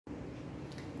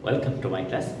Welcome to my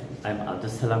class. I am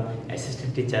Abdus Salam,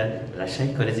 Assistant Teacher,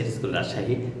 Rajshahi Collegiate School,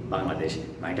 Rajshahi, Bangladesh.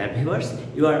 My dear viewers,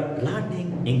 you are learning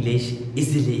English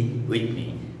easily with me.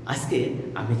 আজকে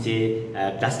আমি যে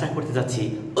ক্লাসটা করতে যাচ্ছি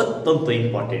অত্যন্ত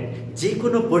important. যে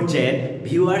কোনো পর্যায়ের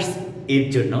ভিউয়ার্স এর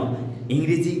জন্য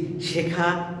ইংরেজি শেখা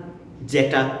যে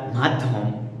একটা মাধ্যম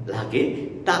লাগে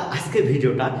তা আজকের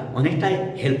ভিডিওটা অনেকটাই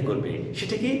হেল্প করবে।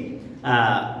 সেটা কি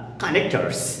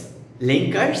কানেক্টরস,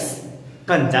 লিঙ্কার্স,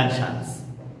 কনজাংশনস।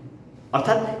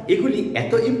 অর্থাৎ এগুলি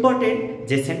এত ইম্পর্টেন্ট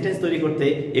যে সেন্টেন্স তৈরি করতে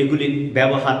এগুলির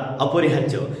ব্যবহার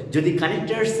অপরিহার্য। যদি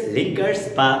কানেক্টার্স, লিঙ্কার্স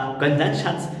বা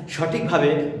কনজাংশনস সঠিকভাবে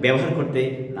ব্যবহার করতে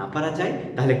না পারা যায়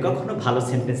তাহলে কখনো ভালো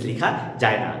সেন্টেন্স লেখা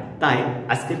যায় না। তাই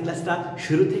আজকের ক্লাসটা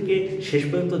শুরু থেকে শেষ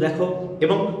পর্যন্ত দেখো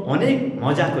এবং অনেক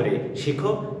মজা করে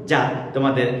শেখো, যা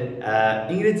তোমাদের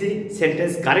ইংরেজি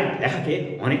সেন্টেন্স কারেক্ট লেখাকে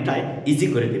অনেকটাই ইজি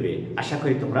করে দেবে। আশা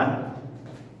করি তোমরা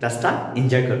ক্লাসটা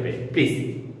এনজয় করবে। প্লিজ,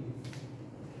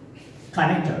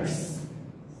 connectors,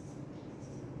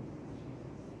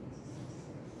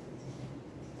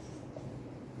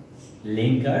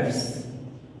 linkers,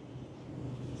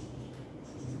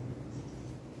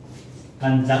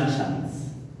 conjunctions,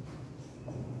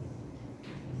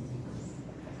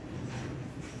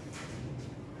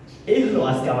 এই হলো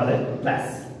আজকে আমাদের ক্লাস।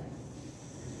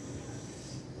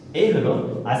 এই হলো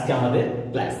আজকে আমাদের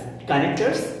ক্লাস,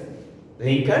 কানেক্টরস,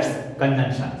 লিঙ্কার্স,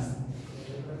 কনজাংশনস।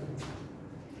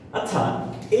 আচ্ছা,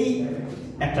 এই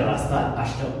একটা রাস্তা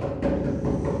আসলো,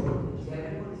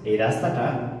 এই রাস্তাটা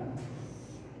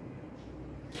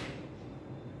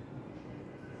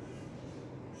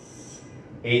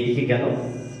এই দিকে গেল,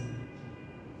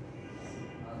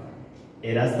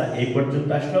 এই রাস্তা এই পর্যন্ত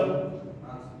আসলো,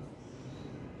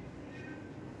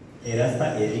 এই রাস্তা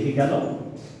এদিকে গেল,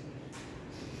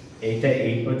 এইটা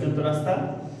এই পর্যন্ত রাস্তা।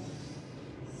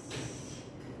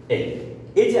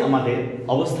 এই যে আমাদের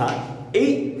অবস্থা, এই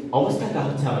অবস্থাটা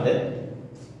হচ্ছে আমাদের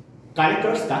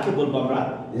কানেক্টরস কাকে বলবো আমরা,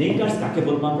 লিঙ্কার্স কাকে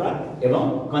বলবো আমরা, এবং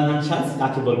কনজাংশনস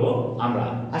কাকে বলবো আমরা।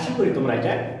 আশা করি তোমরা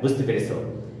এটা বুঝতে পেরেছো।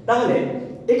 তাহলে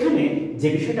এখানে যে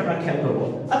বিষয়টা আমরা খেয়াল করবো,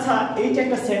 আচ্ছা এইটা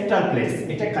একটা সেন্ট্রাল প্লেস,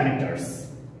 এটা কানেক্টরস,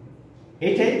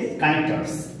 এটা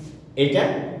কানেক্টরস, এটা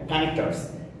কানেক্টরস।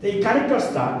 তো এই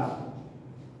কানেক্টরসটা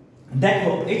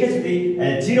দেখো, এটা যদি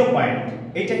 0 পয়েন্ট,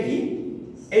 এটা কি,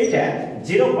 এইটা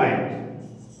 0 পয়েন্ট,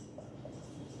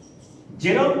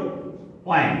 0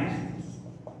 পয়েন্ট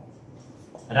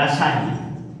রাজশাহী,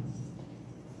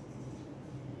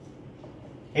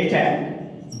 এটা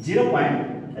 0 পয়েন্ট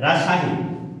রাজশাহী,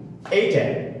 এইটা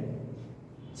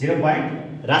 0 পয়েন্ট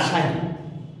রাজশাহী।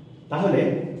 তাহলে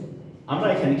আমরা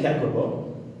এখানে খেয়াল করব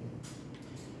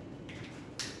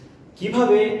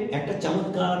কিভাবে একটা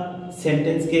চমৎকার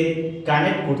সেন্টেন্সকে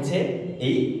কানেক্ট করছে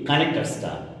এই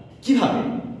কানেক্টরসটা, কিভাবে।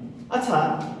 আচ্ছা,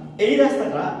 এই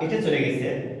রাস্তাটা এটা চলে গেছে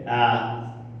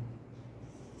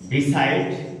বিসাইড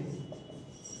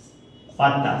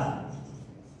পাদ্দা,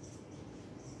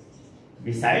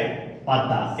 বিসাইড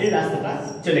পাদ্দা, এই রাস্তাটা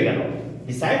চলে গেল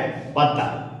বিসাইড পাদ্দা।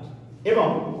 এবং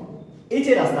এই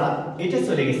যে রাস্তা এটা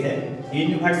চলে গেছে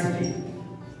ইউনিভার্সিটি,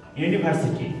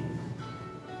 ইউনিভার্সিটি।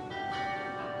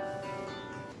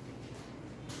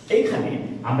 এইখানে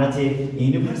আমরা যে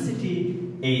ইউনিভার্সিটি,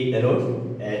 এই রোড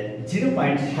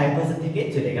 0.5% থেকে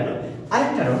চলে গেল।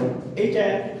 আরেকটা রোড, এইটা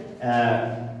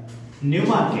new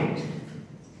market,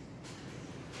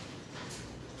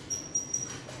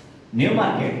 new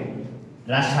market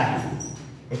Rajshahi,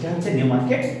 এটা হচ্ছে নিউ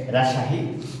মার্কেট রাজশাহী।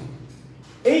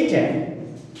 এইটা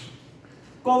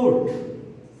কোর্ট,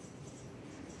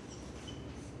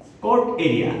 কোর্ট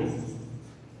এরিয়া।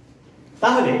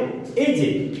 তাহলে এই যে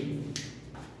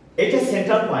এটা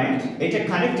সেন্ট্রাল পয়েন্ট, এটা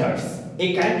কানেক্টরস। এই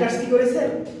কানেক্টরস কি করেছে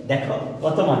দেখো,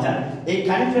 কত মজা। এই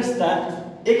কানেক্টরসটা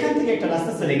এখান থেকে একটা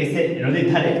রাস্তা চলে গেছে নদীর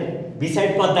ধারে,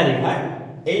 বিসাইড পদ্মা রিভার।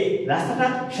 এই রাস্তাটা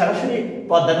সরাসরি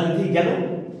পদ্মা নদী থেকে গেল।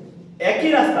 একই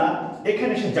রাস্তা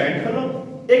এখানে এসে জয়েন্ট হলো,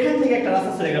 এখান থেকে একটা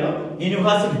রাস্তা চলে গেল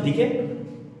ইউনিভার্সিটির দিকে।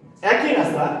 একই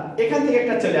রাস্তা এখান থেকে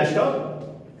একটা চলে আসলো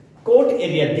কোর্ট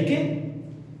এরিয়ার দিকে,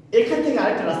 এখান থেকে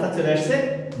আরেকটা রাস্তা চলে আসছে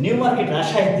নিউ মার্কেট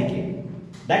রাজশাহীর দিকে।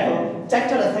 দেখো,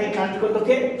 চারটা রাস্তাকে কানেক্ট করলো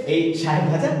কে, এই সাহেব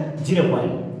বাজার 0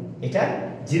 পয়েন্ট, এটা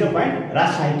 0 পয়েন্ট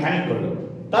রাজশাহী কানেক্ট করলো।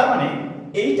 তার মানে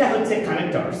এইটা হচ্ছে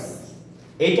কানেক্টরস,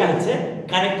 এইটা হচ্ছে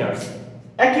কানেক্টরস।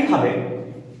 একইভাবে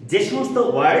যে সমস্ত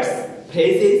ওয়ার্ডস,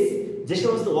 ফ্রেজেস, যে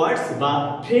সমস্ত ওয়ার্ডস বা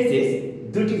ফ্রেজেস,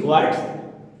 দুটি ওয়ার্ডস,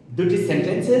 দুটি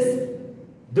সেন্টেন্সেস,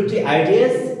 দুটি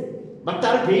আইডিয়াস বা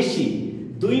তার বেশি,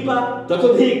 দুই বা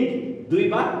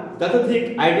ততোধিক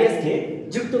আইডিয়াসকে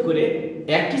যুক্ত করে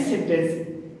একটি সেন্টেন্স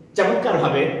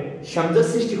চমৎকারভাবে সংযোগ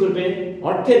সৃষ্টি করবে,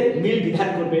 অর্থের মিল বিধান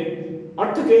করবে,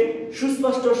 অর্থকে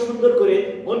সুস্পষ্ট সুন্দর করে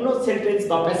অন্য সেন্টেন্স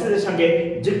বা প্যাসেজের সঙ্গে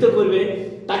যুক্ত করবে,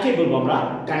 তাকে বলবো আমরা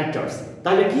কানেক্টরস।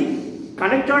 তাহলে কি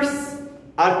connectors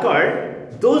are called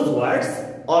those words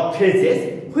or phrases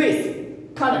which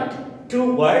connect two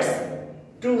words,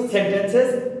 two sentences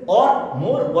or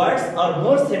more words or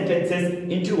more sentences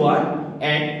into one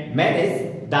and manage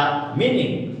the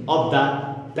meaning of the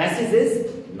passages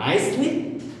nicely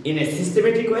in a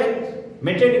systematic way,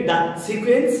 maintaining the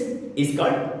sequence is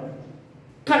called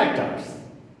connectors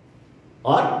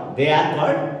or they are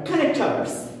called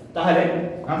connectors. তাহলে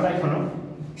আমরা এখনো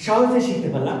সহজে শিখতে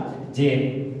পারলাম যে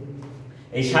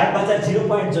এই 60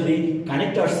 0 যদি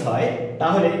connectors হয়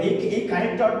তাহলে এই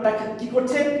কানেক্টরটা কি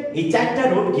করছে, এই চারটা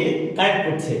রোডকে কানেক্ট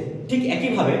করছে। ঠিক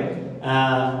একই ভাবে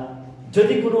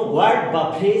যদি কোনো ওয়ার্ড বা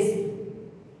ফ্রেজ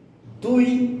দুই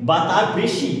বা তার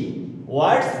বেশি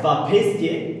ওয়ার্ডস বা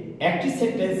ফ্রেজকে একটি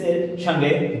সেন্টেন্সের সঙ্গে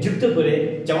যুক্ত করে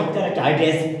চমৎকার একটা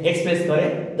আইডিয়া এক্সপ্রেস করে,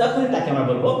 তখন তাকে আমরা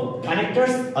বলবো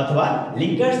কানেক্টরস অথবা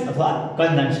লিঙ্কার্স অথবা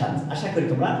কনজাংশনস। আশা করি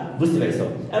তোমরা বুঝতে পেরেছো।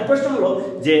 আর প্রশ্ন হলো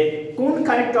যে কোন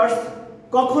কানেক্টরস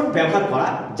কখন ব্যবহার করা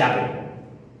যাবে,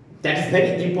 দ্যাট ইজ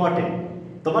ভেরি ইম্পর্টেন্ট।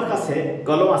 তোমার কাছে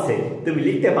কলম আছে, তুমি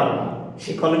লিখতে পারো না,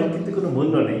 সেই কলমের কিন্তু কোনো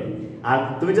মূল্য নেই। আর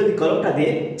তুমি যদি কলমটা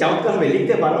দিয়ে চমৎকারভাবে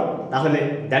লিখতে পারো তাহলে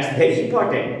দ্যাটস ভেরি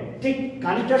ইম্পর্টেন্ট। ঠিক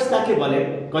কানেক্টরস কাকে বলে,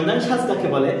 কনজাংশনস কাকে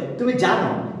বলে তুমি জানো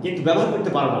কিন্তু ব্যবহার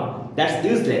করতে পারো না, that's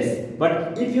useless. But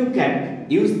if you can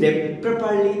use them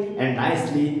properly and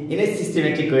nicely in a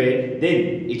systematic way, then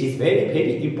it is very,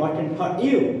 very important for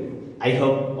you. I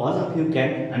hope all of you can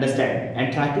understand and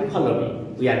try to follow me.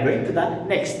 We are going to the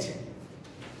next.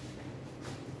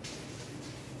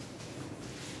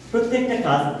 প্রত্যেকটা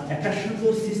কাজ একটা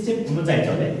সুন্দর system অনুযায়ী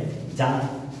চলে, যা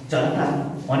চলাটা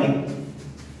অনেক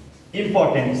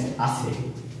importance আছে।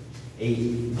 এই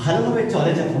ভালোভাবে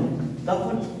চলে যখন,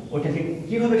 তখন ওটাকে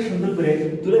কিভাবে সুন্দর করে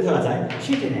তুলে ধরা যায়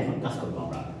সেটা নিয়ে এখন কাজ করবো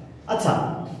আমরা। আচ্ছা,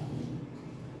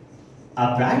 a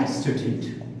bright student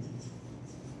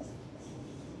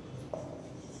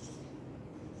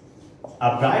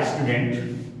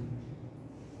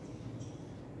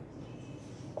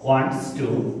wants to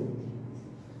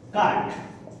cut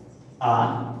a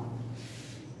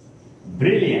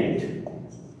brilliant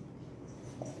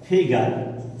figure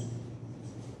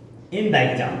in the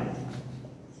exam.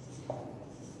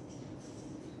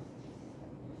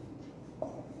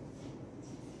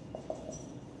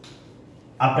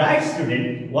 A bright student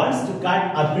wants to cut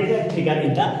a brilliant figure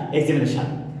in the examination.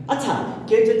 আচ্ছা,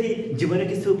 কেউ যদি জীবনে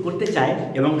কিছু করতে চায়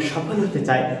এবং সফল হতে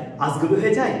চায়, আজগুবি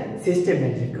হয়ে যায়, সিস্টেম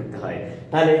মেনটেন করতে হয়।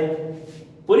 তাহলে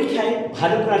পরীক্ষায়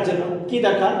ভালো করার জন্য কি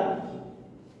দরকার?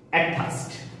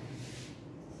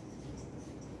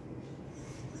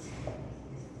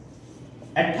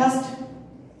 At first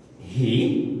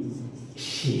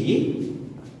she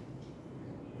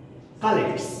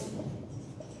collects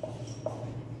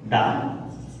the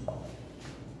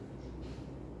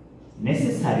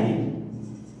necessary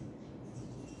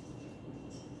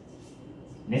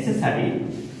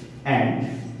and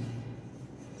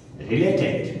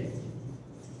related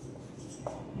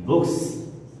books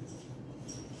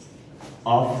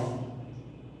of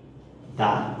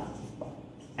the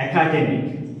academic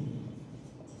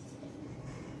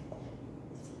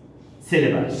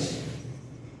syllabus.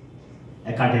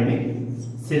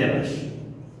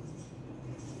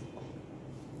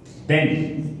 Then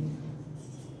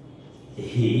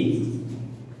he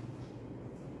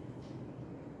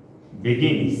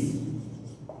begins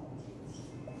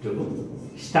to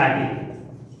study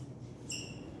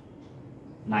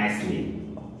nicely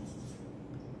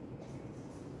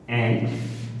and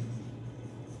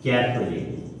carefully.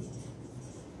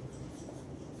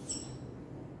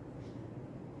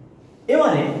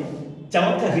 এবারে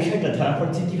চমৎকার বিষয়টা ধরা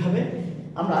পড়ছে কিভাবে,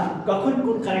 আমরা কখন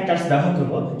কোন কানেক্টরস ব্যবহার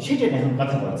করব সেটা নিয়ে এখন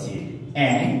কথা বলছি।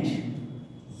 and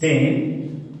then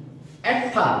at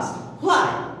first, why,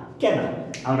 কেন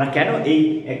আমরা কেন এই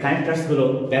কানেক্টরস গুলো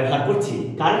ব্যবহার করছি?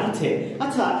 কারণ হচ্ছে,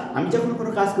 আচ্ছা আমি যখন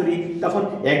কোনো কাজ করি তখন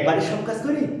একবারে সব কাজ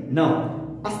করি না,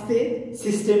 আস্তে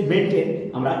সিস্টেম মেনটেন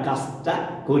আমরা কাজটা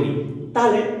করি।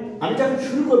 তাহলে আমি যখন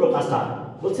শুরু করবো কাজটা,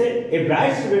 বলছে a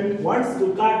bright student wants to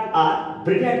cut a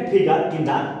brilliant figure in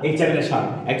the examination.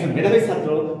 একজন মেধাবী ছাত্র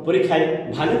পরীক্ষায়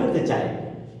ভালো করতে চায়।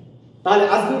 তাহলে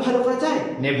আজকে ভালো করা যায়?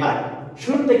 নেভার।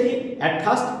 শুরুতে কি?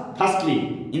 firstly,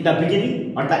 in the beginning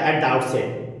or at the outset.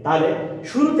 তাহলে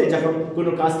শুরুতে যখন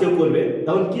কোনো কাজ কেউ করবে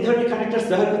তখন কি ধরনের কানেক্টরস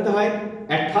ব্যবহার করতে হয়?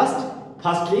 at first,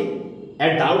 firstly,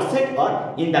 at the outset or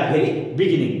in the very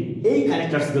beginning. এই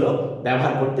কানেক্টরস গুলো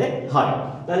ব্যবহার করতে হয়।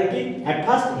 তাহলে কি? at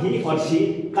first he or she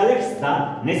collects the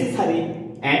necessary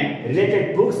and related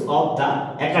books of the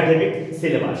academic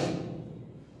syllabus.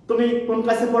 তুমি কোন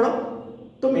ক্লাসে পড়ো?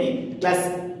 তুমি ক্লাস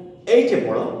 8 এ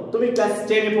পড়ো, তুমি ক্লাস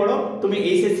 10 এ পড়ো, তুমি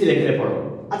এইচএসসি লেভেলে পড়ো।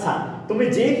 আচ্ছা, তুমি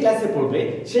যে ক্লাসে পড়বে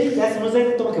সেই ক্লাস অনুযায়ী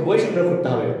তোমাকে বই সংগ্রহ করতে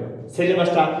হবে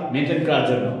সিলেবাসটা মেনটেন করার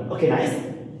জন্য। ওকে, নাইস,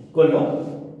 করলো।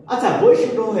 আচ্ছা, বই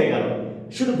সংগ্রহ হয়ে গেল।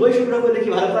 শুধু বই সংগ্রহ করলে কি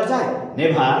ভালো করা যায়?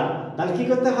 নেভার। তাহলে কি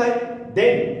করতে হয়?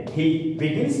 দেন হি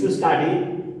begins to study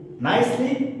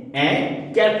nicely and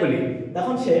carefully.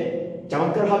 তখন সে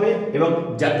চমৎকারভাবে এবং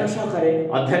যত্ন সহকারে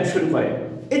অধ্যয়ন শুরু করে।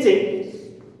 এই যে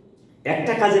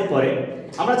একটা কাজের পরে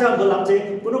আমরা যেমন বললাম যে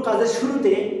কোনো কাজের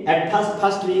শুরুতে অ্যাট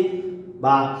ফার্স্টলি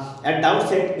বা at the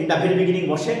outset in the very beginning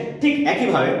বসে, ঠিক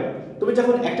একইভাবে তুমি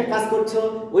যখন একটা কাজ করছো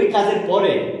ওই কাজের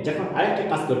পরে যখন আরেকটা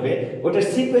কাজ করবে ওটার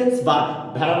সিকোয়েন্স বা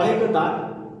ধারাবাহিকতা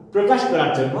প্রকাশ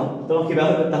করার জন্য তোমাকে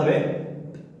ব্যবহার করতে হবে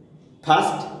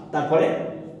ফার্স্ট, তারপরে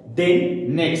দেন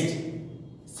next,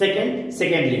 second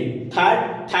secondly, third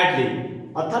thirdly.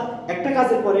 অর্থাৎ একটা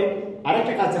কাজের পরে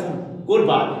আরেকটা কাজ যখন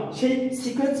করবা সেই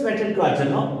সিকোয়েন্স মেনটেন করার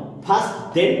জন্য ফার্স্ট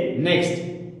দেন নেক্সট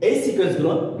এই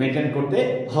সিকোয়েন্সগুলো মেনটেন করতে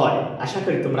হয়। আশা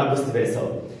করি তোমরা বুঝতে পেরেছো।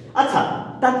 আচ্ছা,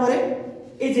 তারপরে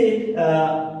এই যে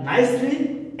নাইসলি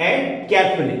অ্যান্ড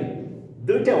কেয়ারফুলি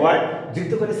দুইটা ওয়ার্ড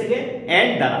যুক্ত করেছে কে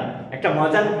অ্যান্ড দ্বারা। একটা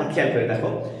মজার খেয়াল করে দেখো,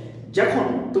 যখন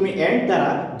তুমি অ্যান্ড দ্বারা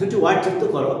দুটি ওয়ার্ড যুক্ত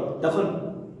করো তখন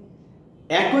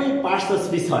একই পার্টস অফ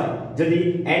স্পিচ হয়। যদি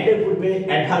অ্যান্ড এর পূর্বে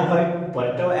অ্যাডভার্ব হয়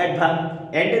পরেরটাও অ্যাডভার্ব,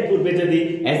 অ্যান্ড এর পূর্বে যদি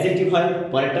অ্যাডজেক্টিভ হয়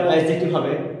পরেরটাও অ্যাডজেক্টিভ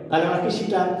হবে। তাহলে আমরা কি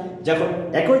শিখলাম? যখন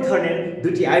একই ধরনের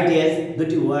দুটি আইডিয়াস,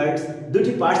 দুটি ওয়ার্ডস,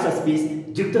 দুটি পার্টস অফ স্পিচ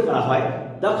যুক্ত করা হয়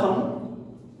তখন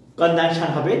কনজাংশন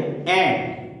হবে অ্যান্ড।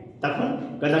 তখন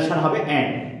কনজাংশন হবে অ্যান্ড।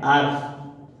 আর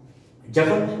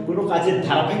যখন কোনো কাজের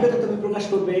ধারাবাহিকতা তুমি প্রকাশ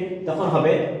করবে তখন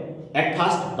হবে অ্যাট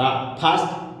ফার্স্ট বা ফার্স্ট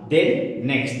দেন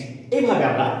নেক্সট। এইভাবে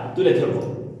আমরা তুলে ধরবো,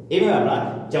 এইভাবে আমরা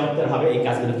চমৎকারভাবে এই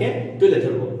কাজগুলোকে তুলে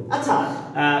ধরবো। আচ্ছা,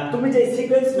 তুমি যে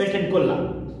সিকোয়েন্স মেনটেন করলাম,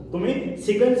 তুমি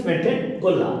সিকোয়েন্স মেনটেন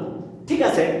করলাম, ঠিক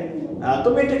আছে।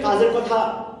 তুমি একটা কাজের কথা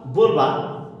বলবা,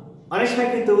 অনেক সময়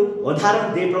কিন্তু উদাহরণ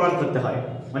দিয়ে প্রমাণ করতে হয়,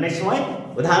 অনেক সময়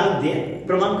উদাহরণ দিয়ে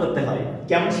প্রমাণ করতে হয়।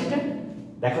 কেমন সেটা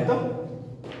দেখো তো।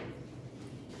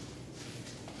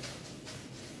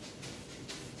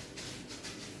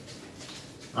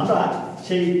 আমরা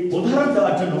সেই উদাহরণ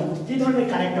দেওয়ার জন্য কি ধরনের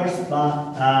কানেক্টরস বা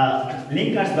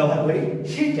লিঙ্কার্স ব্যবহার করি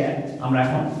সেটা আমরা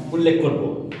এখন উল্লেখ করব।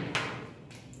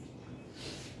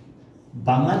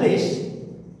 Bangladesh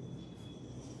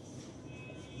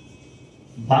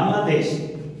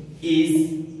is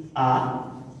a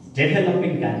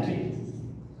developing country.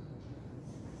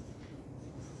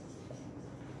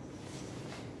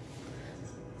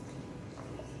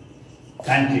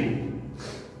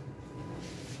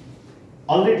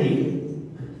 Already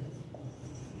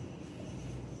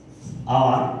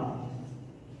our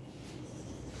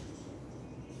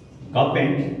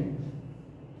government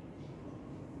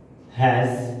has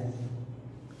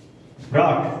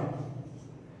brought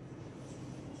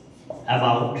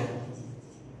about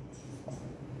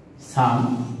some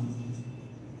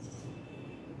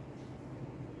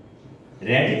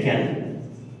radical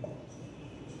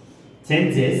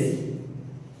changes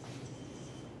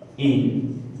in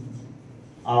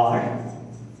our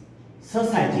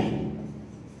society.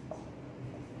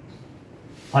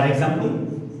 For example,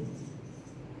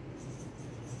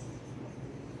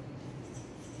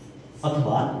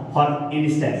 अथवा for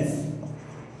instance,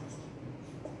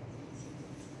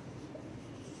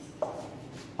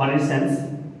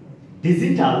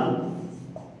 digital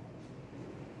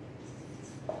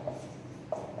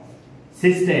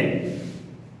system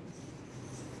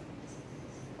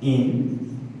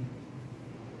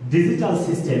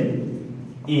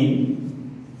in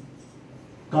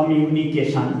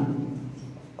communication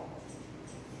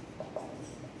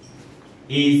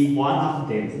is one of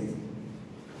them.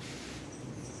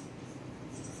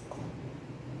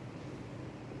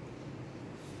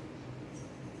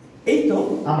 এই তো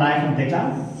আমরা এখন দেখলাম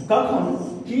কখন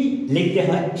কি লিখতে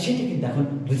হয় সেটা কিন্তু এখন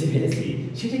বুঝে ফেলেছি।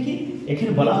 সেটা কি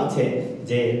এখানে বলা হচ্ছে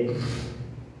যে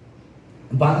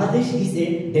Bangladesh is a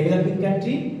developing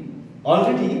country.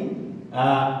 Already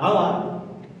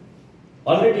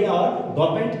our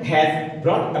government has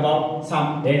brought about some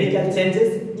radical changes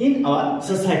in our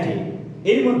society.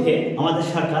 এর মধ্যে আমাদের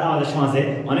সরকার আমাদের সমাজে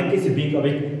অনেক কিছু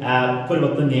বিপ্লবী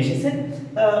পরিবর্তন নিয়ে এসেছে।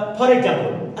 ফর এক্সাম্পল,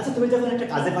 আচ্ছা তুমি যখন একটা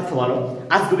কাজের কথা বলো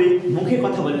আজগুবি মুখে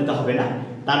কথা বলতে হবে না,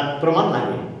 তার প্রমাণ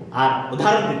লাগে আর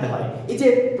উদাহরণ দিতে হয়। এই যে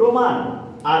প্রমাণ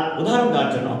আর উদাহরণ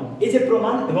দেওয়ার জন্য, এই যে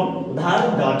প্রমাণ এবং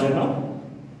উদাহরণ দেওয়ার জন্য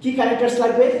কি ক্যারেক্টারস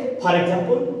লাগবে? For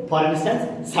example, for instance,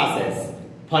 such as,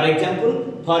 for example,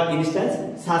 for instance,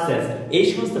 such as, এই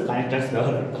সমস্ত ক্যারেক্টারস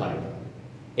ব্যবহার করতে হয়,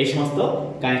 এই সমস্ত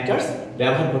ক্যারেক্টারস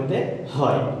ব্যবহার করতে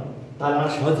হয়। তাহলে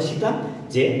আমরা সহজে শিখলাম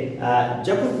যে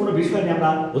যখন কোনো বিষয় নিয়ে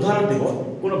আমরা উদাহরণ দেব,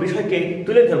 কোনো বিষয়কে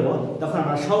তুলে ধরবো, তখন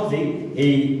আমরা সহজেই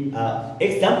এই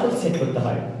এক্সাম্পল সেট করতে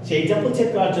হয়। সেই এক্সাম্পল সেট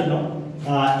করার জন্য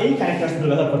এই ক্যারেক্টারসগুলো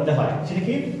ব্যবহার করতে হয়। সেটা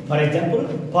কি? For example,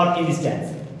 for instance.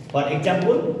 For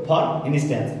example, for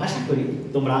instance. আশা করি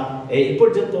তোমরা এই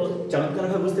পর্যন্ত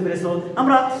চমৎকারভাবে বুঝতে পেরেছো।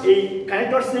 আমরা এই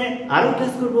কানেক্টরস নিয়ে আরও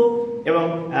ক্লাস করব এবং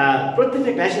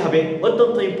প্রত্যেকটা ক্লাসে হবে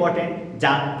অত্যন্ত ইম্পর্টেন্ট,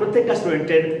 যা প্রত্যেকটা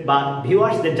স্টুডেন্টের বা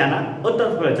ভিউয়ার্সদের জানা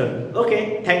অত্যন্ত প্রয়োজন। ওকে,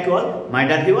 thank you all my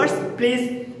dear viewers. Please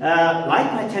like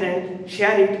my channel,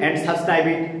 share it and subscribe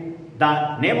it. The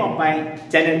name of my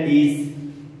channel is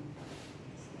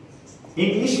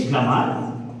English Grammar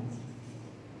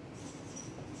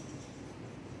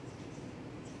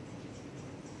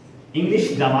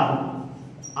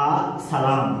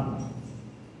A.Salam।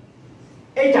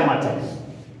 এইটা আমার চ্যানেল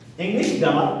ইংলিশ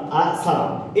গ্রামার A.Salam।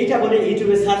 এইটা বলে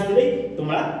ইউটিউবে সার্চ দিলেই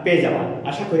তোমরা পেয়ে যাবা।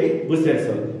 আশা করি বুঝতে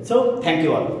পেরেছো। So thank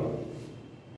you all.